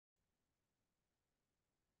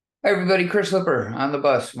Hi, everybody. Chris Lipper on the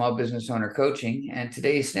bus, small business owner coaching. And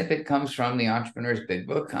today's snippet comes from the Entrepreneur's Big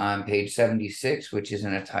Book on page 76, which is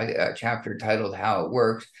in a chapter titled How It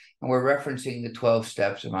Works. And we're referencing the 12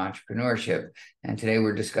 steps of entrepreneurship. And today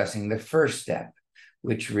we're discussing the first step,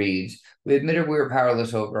 which reads, we admitted we were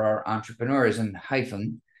powerless over our entrepreneurism,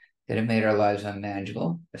 that it made our lives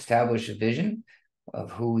unmanageable, establish a vision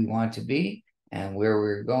of who we want to be and where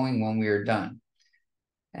we're going when we are done.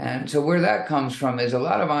 And so where that comes from is a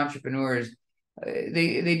lot of entrepreneurs,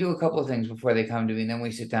 they do a couple of things before they come to me. And then we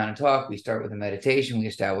sit down and talk. We start with a meditation, we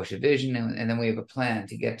establish a vision, and then we have a plan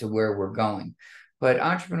to get to where we're going. But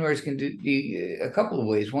entrepreneurs can be a couple of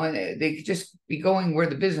ways. One, they could just be going where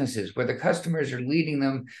the business is, where the customers are leading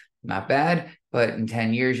them. Not bad, but in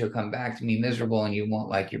 10 years, you'll come back to me miserable and you won't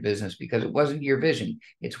like your business because it wasn't your vision.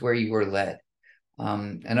 It's where you were led.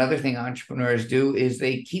 Another thing entrepreneurs do is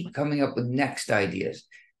they keep coming up with next ideas.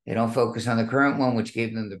 They don't focus on the current one, which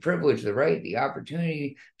gave them the privilege, the right, the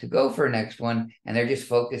opportunity to go for a next one. And they're just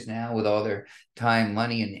focused now with all their time,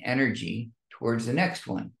 money, and energy towards the next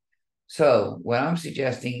one. So what I'm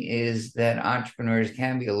suggesting is that entrepreneurs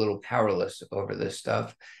can be a little powerless over this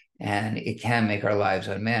stuff, and it can make our lives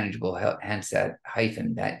unmanageable, hence that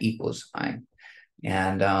hyphen, that equals sign.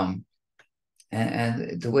 And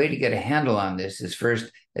the way to get a handle on this is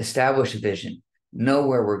first establish a vision, know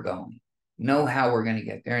where we're going, know how we're going to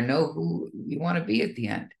get there, and know who we want to be at the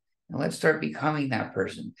end. And let's start becoming that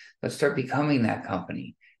person. Let's start becoming that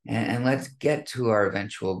company. And let's get to our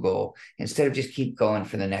eventual goal instead of just keep going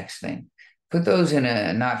for the next thing. Put those in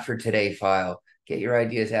a not for today file. Get your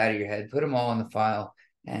ideas out of your head, put them all in the file,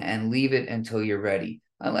 and leave it until you're ready.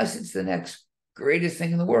 Unless it's the next greatest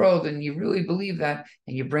thing in the world and you really believe that,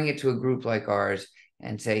 and you bring it to a group like ours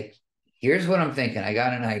and say, here's what I'm thinking. I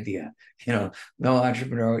got an idea. No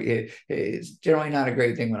entrepreneur, it's generally not a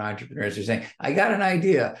great thing when entrepreneurs are saying, I got an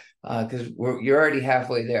idea, because you're already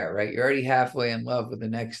halfway there, right? You're already halfway in love with the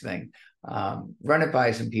next thing. Run it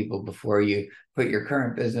by some people before you put your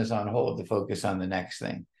current business on hold to focus on the next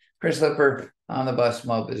thing. Chris Lipper on the bus,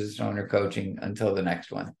 small business owner coaching. Until the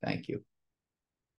next one. Thank you.